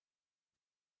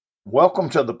Welcome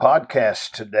to the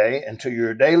podcast today and to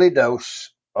your daily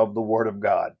dose of the Word of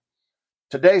God.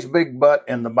 Today's big but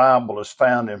in the Bible is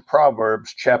found in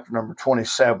Proverbs chapter number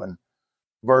 27,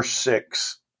 verse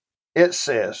 6. It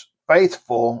says,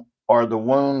 "Faithful are the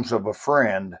wounds of a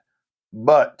friend,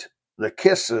 but the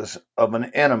kisses of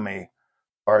an enemy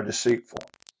are deceitful."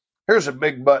 Here's a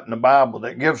big but in the Bible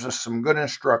that gives us some good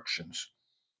instructions.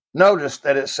 Notice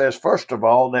that it says, first of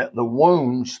all, that the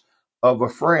wounds of a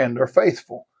friend are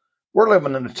faithful. We're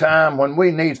living in a time when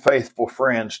we need faithful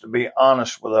friends to be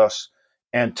honest with us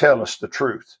and tell us the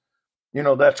truth.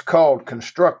 That's called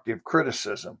constructive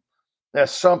criticism.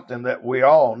 That's something that we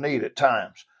all need at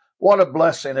times. What a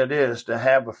blessing it is to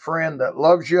have a friend that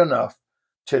loves you enough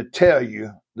to tell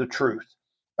you the truth.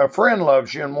 A friend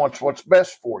loves you and wants what's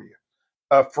best for you.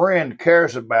 A friend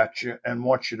cares about you and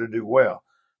wants you to do well.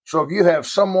 So if you have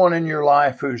someone in your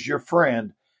life who's your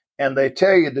friend and they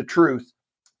tell you the truth,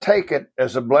 take it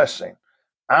as a blessing.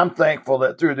 I'm thankful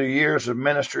that through the years of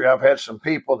ministry, I've had some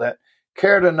people that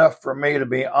cared enough for me to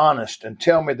be honest and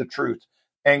tell me the truth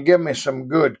and give me some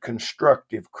good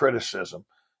constructive criticism.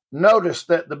 Notice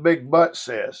that the big but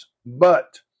says,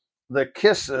 "But the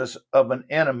kisses of an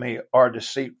enemy are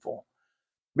deceitful."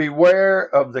 Beware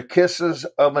of the kisses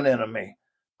of an enemy.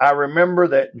 I remember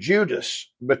that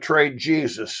Judas betrayed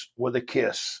Jesus with a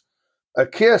kiss. A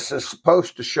kiss is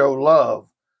supposed to show love,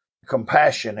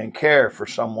 compassion, and care for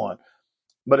someone.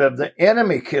 But if the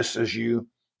enemy kisses you,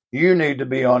 you need to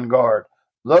be on guard.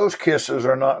 Those kisses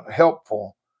are not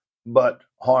helpful, but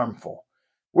harmful.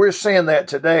 We're seeing that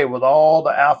today with all the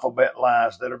alphabet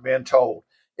lies that are being told.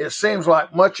 It seems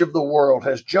like much of the world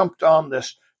has jumped on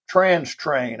this trans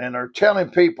train and are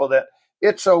telling people that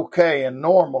it's okay and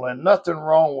normal and nothing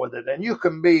wrong with it. And you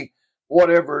can be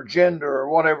whatever gender or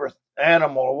whatever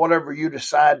animal or whatever you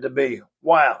decide to be.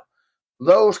 Wow.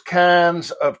 Those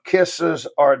kinds of kisses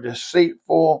are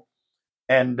deceitful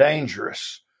and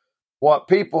dangerous. What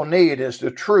people need is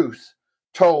the truth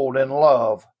told in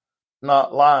love,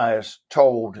 not lies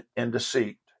told in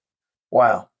deceit.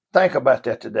 Wow. Think about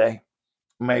that today.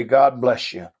 May God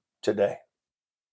bless you today.